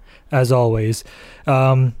discuss it, as always.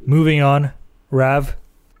 Moving on, Rav.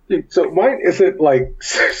 So mine isn't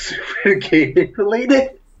super gaming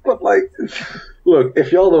related, but look,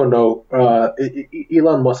 if y'all don't know,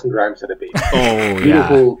 Elon Musk and Grimes had a baby. Oh,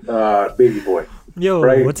 beautiful baby boy. Yo,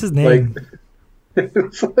 right? What's his name?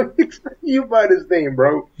 So let me explain you by his name,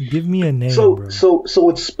 bro. Give me a name, bro. bro. So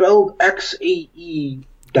it's spelled XAE.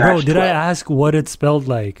 Bro, did I ask what it's spelled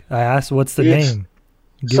like? I asked what's the name.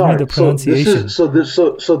 Give me the pronunciation. So this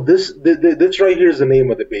right here is the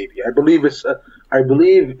name of the baby. I believe this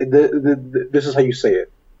is how you say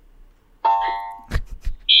it.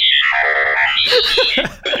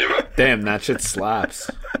 Damn, that shit slaps.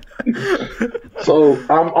 So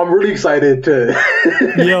I'm really excited to.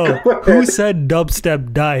 Yo, who said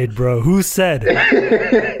dubstep died, bro? Who said?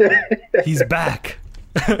 He's back.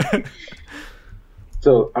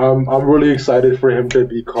 So I'm really excited for him to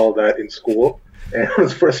be called that in school and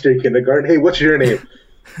his first day kindergarten. Hey, what's your name?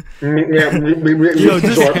 Yo,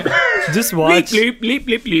 just watch. Bleep, bleep,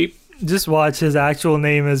 bleep, bleep. Just watch. His actual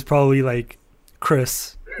name is probably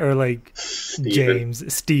Chris or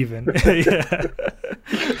Steven. Yeah.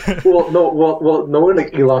 Well, knowing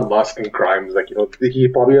Elon Musk and Grimes, he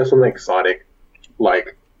probably has something exotic,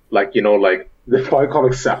 they probably call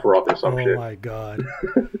it Sephiroth or some shit. Oh my god.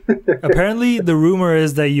 Apparently, the rumor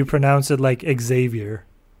is that you pronounce it like Xavier.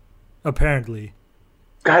 Apparently.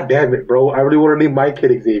 God damn it, bro! I really want to name my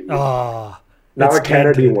kid Xavier. Ah, now it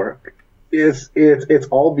can't anymore. It's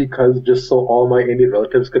all because just so all my Indian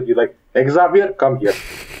relatives could be like, Xavier, come here.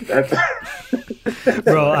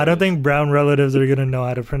 Bro, I don't think brown relatives are gonna know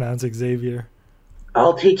how to pronounce Xavier.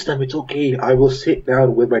 I'll teach them. It's okay. I will sit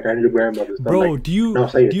down with my tiny grandmothers. Bro, do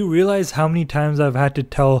you realize how many times I've had to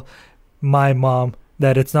tell my mom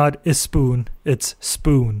that it's not a spoon, it's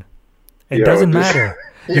spoon, It doesn't matter.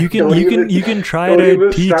 You can try don't to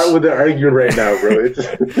even teach. start with the argument right now, bro.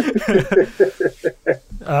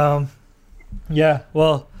 Yeah.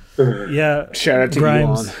 Well. Yeah. Shout out to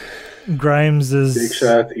Grimes. Elon. Grimes is Big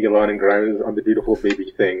shout out to Elon and Grimes on the beautiful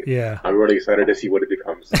baby thing. Yeah. I'm really excited to see what it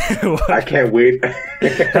becomes. I can't wait.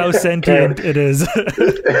 How sentient it is.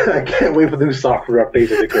 I can't wait for the new software updates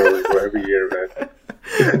that they go for every year, man.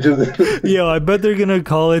 Yo, I bet they're gonna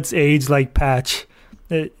call its age like patch.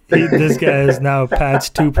 This guy is now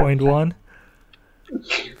patch 2.1.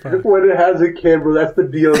 When it has a kid, bro, that's the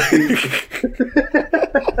DLC.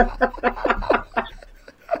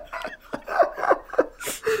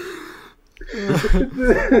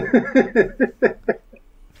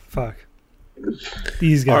 Fuck.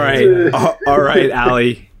 These guys. All right,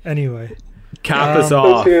 Ali. Anyway. Cap us Let's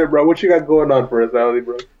off. hear it, bro. What you got going on for us, Ali,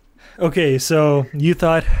 bro? Okay, so you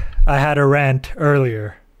thought I had a rant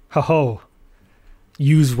earlier. Ho-ho.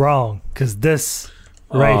 Use wrong, because this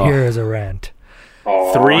right here is a rant.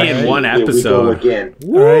 Oh, 3 in 1 episode. Here we go again.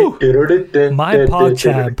 All right. My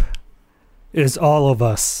PogChamp is all of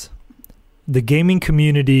us. The gaming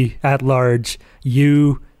community at large.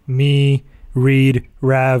 You, me, Reed,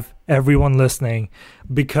 Rav, everyone listening.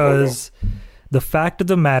 Because the fact of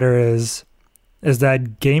the matter is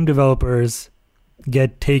that game developers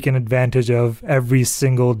get taken advantage of every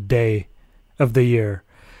single day of the year.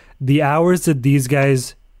 The hours that these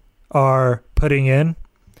guys are putting in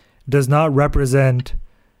does not represent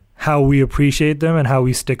how we appreciate them and how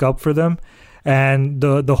we stick up for them. And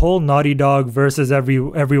the whole Naughty Dog versus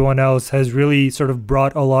everyone else has really sort of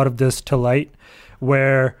brought a lot of this to light,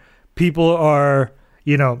 where people are,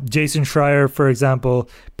 Jason Schreier, for example,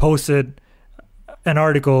 posted an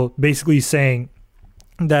article basically saying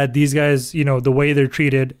that these guys, the way they're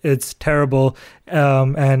treated, it's terrible.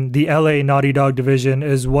 And the LA Naughty Dog division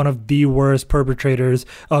is one of the worst perpetrators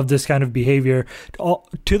of this kind of behavior,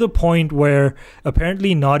 to the point where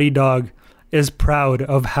apparently Naughty Dog is proud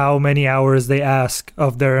of how many hours they ask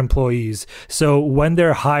of their employees. So when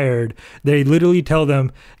they're hired, they literally tell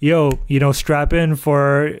them, yo, strap in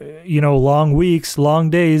for, long weeks, long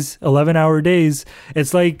days, 11-hour days.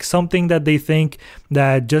 It's like something that they think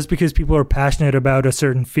that just because people are passionate about a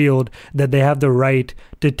certain field, that they have the right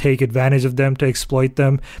to take advantage of them, to exploit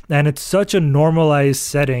them. And it's such a normalized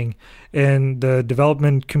setting in the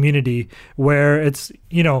development community where it's,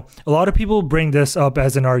 a lot of people bring this up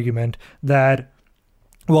as an argument that,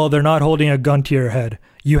 well, they're not holding a gun to your head.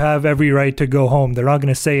 You have every right to go home. They're not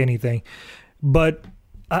going to say anything. But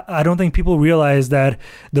I don't think people realize that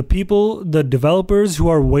the developers who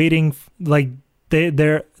are waiting,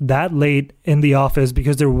 they're that late in the office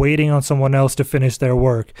because they're waiting on someone else to finish their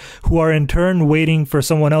work, who are in turn waiting for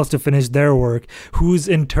someone else to finish their work, who's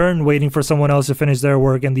in turn waiting for someone else to finish their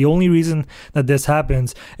work. And the only reason that this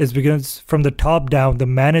happens is because from the top down, the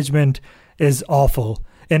management is awful.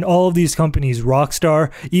 In all of these companies, Rockstar,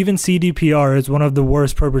 even CDPR is one of the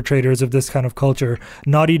worst perpetrators of this kind of culture.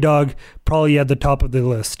 Naughty Dog, probably at the top of the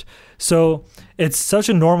list. So it's such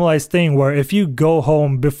a normalized thing where if you go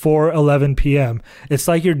home before 11 p.m., it's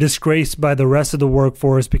like you're disgraced by the rest of the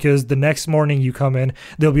workforce, because the next morning you come in,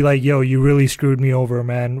 they'll be like, yo, you really screwed me over,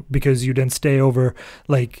 man, because you didn't stay over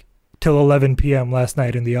till 11 p.m. last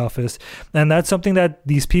night in the office. And that's something that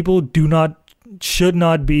these people should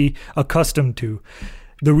not be accustomed to.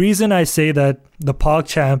 The reason I say that the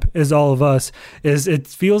PogChamp is all of us is it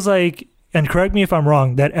feels like, and correct me if I'm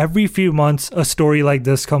wrong, that every few months a story like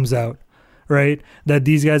this comes out, right? That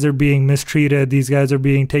these guys are being mistreated, these guys are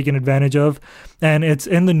being taken advantage of, and it's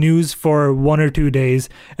in the news for 1 or 2 days,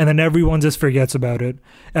 and then everyone just forgets about it.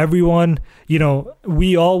 Everyone,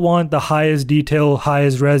 we all want the highest detail,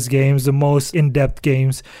 highest res games, the most in-depth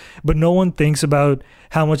games, but no one thinks about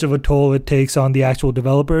how much of a toll it takes on the actual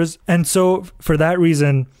developers. And so for that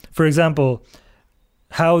reason, for example,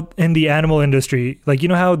 how in the animal industry,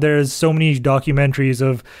 how there's so many documentaries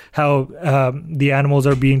of how the animals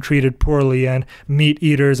are being treated poorly and meat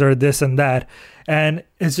eaters are this and that. And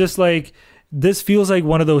it's just this feels like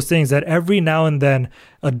one of those things that every now and then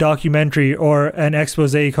a documentary or an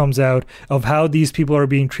expose comes out of how these people are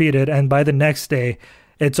being treated. And by the next day,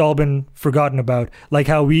 it's all been forgotten about, like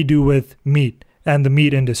how we do with meat and the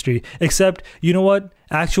meat industry. Except, you know what?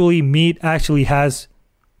 Actually, meat actually has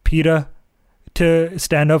PETA to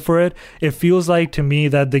stand up for it. It feels like to me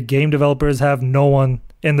that the game developers have no one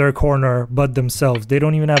in their corner but themselves. They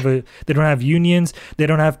don't even have they don't have unions. They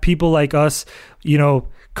don't have people like us,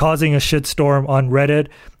 causing a shitstorm on Reddit.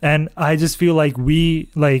 And I just feel like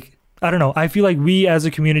I don't know. I feel like we as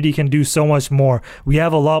a community can do so much more. We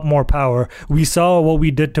have a lot more power. We saw what we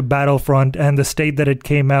did to Battlefront and the state that it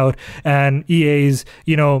came out, and EA's,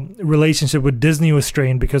 relationship with Disney was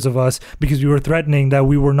strained because of us, because we were threatening that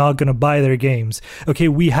we were not going to buy their games. Okay,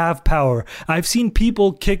 we have power. I've seen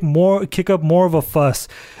people kick up more of a fuss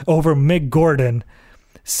over Mick Gordon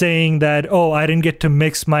saying that, oh, I didn't get to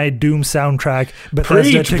mix my Doom soundtrack,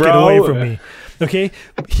 Bethesda took it away from me. Okay,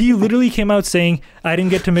 he literally came out saying, I didn't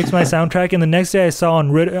get to mix my soundtrack, and the next day I saw on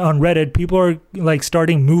Reddit, people are like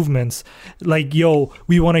starting movements like, yo,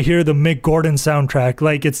 we want to hear the Mick Gordon soundtrack,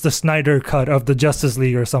 like it's the Snyder cut of the Justice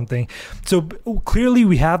League or something. So clearly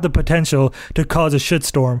we have the potential to cause a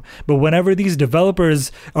shitstorm, but whenever these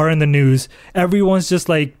developers are in the news, everyone's just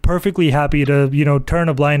like perfectly happy to, turn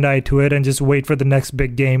a blind eye to it and just wait for the next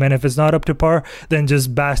big game, and if it's not up to par, then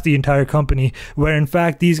just bash the entire company, where in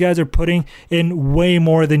fact these guys are putting in way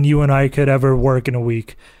more than you and I could ever work in a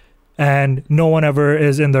week, and no one ever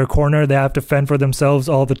is in their corner. They have to fend for themselves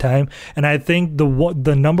all the time, and I think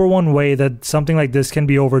the number one way that something like this can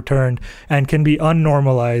be overturned and can be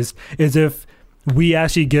unnormalized is if we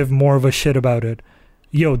actually give more of a shit about it.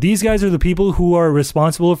 Yo, these guys are the people who are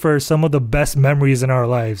responsible for some of the best memories in our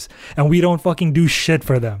lives, and we don't fucking do shit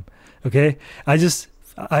for them. Okay,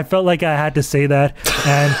 I felt like I had to say that,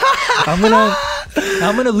 and I'm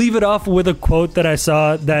gonna leave it off with a quote that I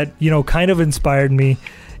saw that kind of inspired me.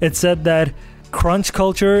 It said that crunch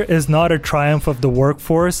culture is not a triumph of the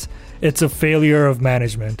workforce; it's a failure of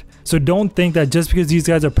management. So don't think that just because these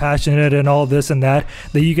guys are passionate and all this and that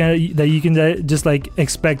you can just like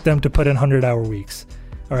expect them to put in 100-hour weeks.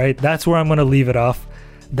 All right, that's where I'm gonna leave it off.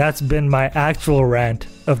 That's been my actual rant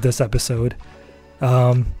of this episode.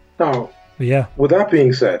 Yeah. With that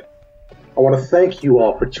being said, I want to thank you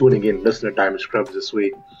all for tuning in, listening to Diamond Scrubs this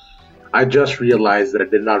week. I just realized that I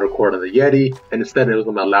did not record on the Yeti, and instead it was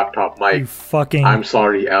on my laptop mic. I'm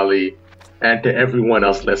sorry, Ali, and to everyone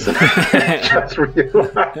else listening. Just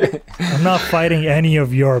realized. I'm not fighting any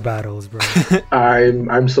of your battles, bro.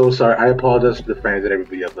 I'm so sorry. I apologize to the fans and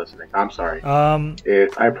everybody else listening. I'm sorry.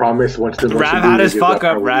 I promise once the Rav had his fuck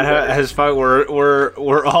up. Rav has fuck.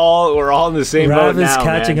 We're all in the same boat now. Rav is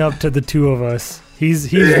catching up to the two of us.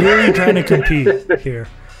 He's really trying to compete here.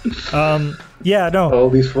 All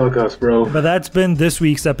these fuck ups, bro. But that's been this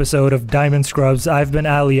week's episode of Diamond Scrubs. I've been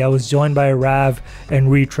Ali. I was joined by Rav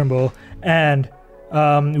and Reed Trimble, and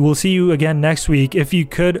we'll see you again next week. If you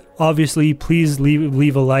could, obviously, please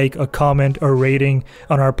leave a like, a comment, or rating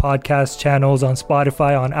on our podcast channels on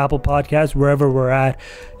Spotify, on Apple Podcasts, wherever we're at.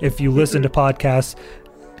 If you listen to podcasts,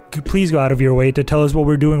 please go out of your way to tell us what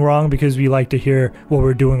we're doing wrong, because we like to hear what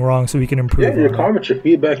we're doing wrong so we can improve. Yeah, your comments, your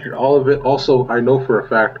feedback, all of it. Also, I know for a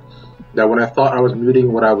fact that when I thought I was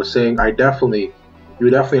muting what I was saying, you definitely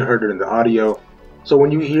heard it in the audio. So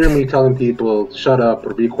when you hear me telling people shut up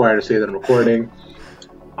or be quiet or say that I'm recording,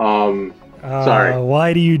 sorry.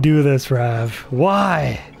 Why do you do this, Rav?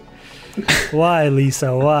 Why? Why,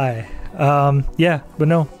 Lisa? Why? But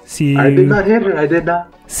no. See you. I did not hit her. I did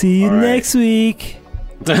not. See you next week.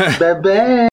 Bye-bye.